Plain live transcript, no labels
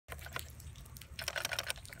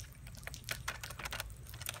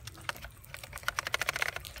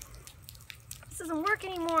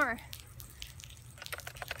work anymore.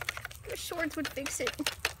 Your shorts would fix it.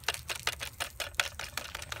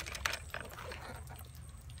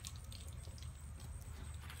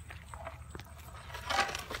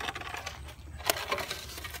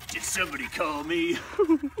 Did somebody call me?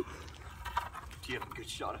 Do you have a good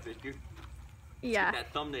shot of it here? Yeah. Let's get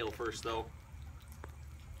that thumbnail first, though.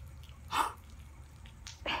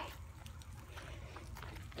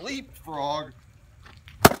 Leapfrog.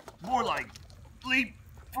 More like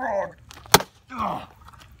leapfrog. Ugh.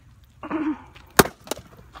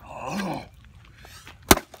 Oh.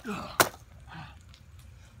 Ugh.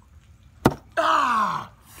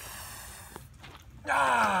 Ah.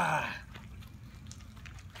 Ah.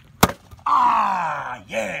 Ah,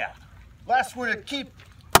 yeah. Last one to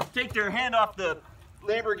take their hand off the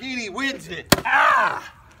Lamborghini wins it.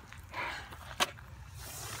 Ah.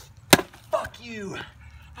 Fuck you.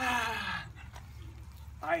 Ah.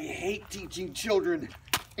 I hate teaching children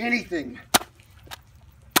anything.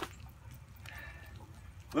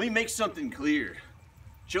 Let me make something clear.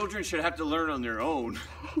 Children should have to learn on their own.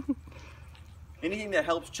 Anything that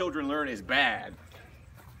helps children learn is bad.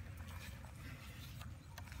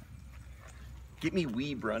 Get me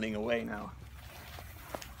Weeb running away now.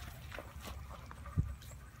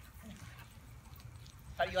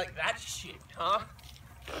 How do you like that shit, huh?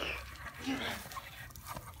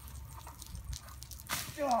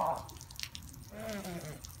 Oh.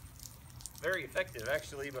 Very effective,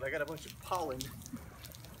 actually, but I got a bunch of pollen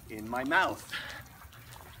in my mouth.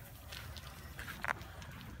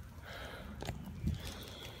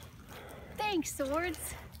 Thanks,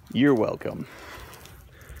 Swords. You're welcome.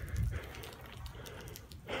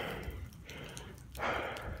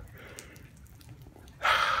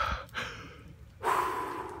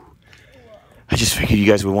 I just figured you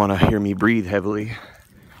guys would want to hear me breathe heavily.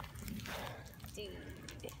 Dude.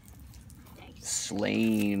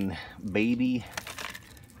 Slain, baby.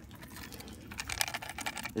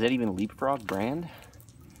 Is that even Leapfrog brand?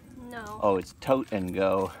 No. Oh, it's Tote and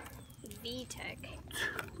Go. VTech.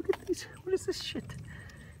 Look at these. What is this shit?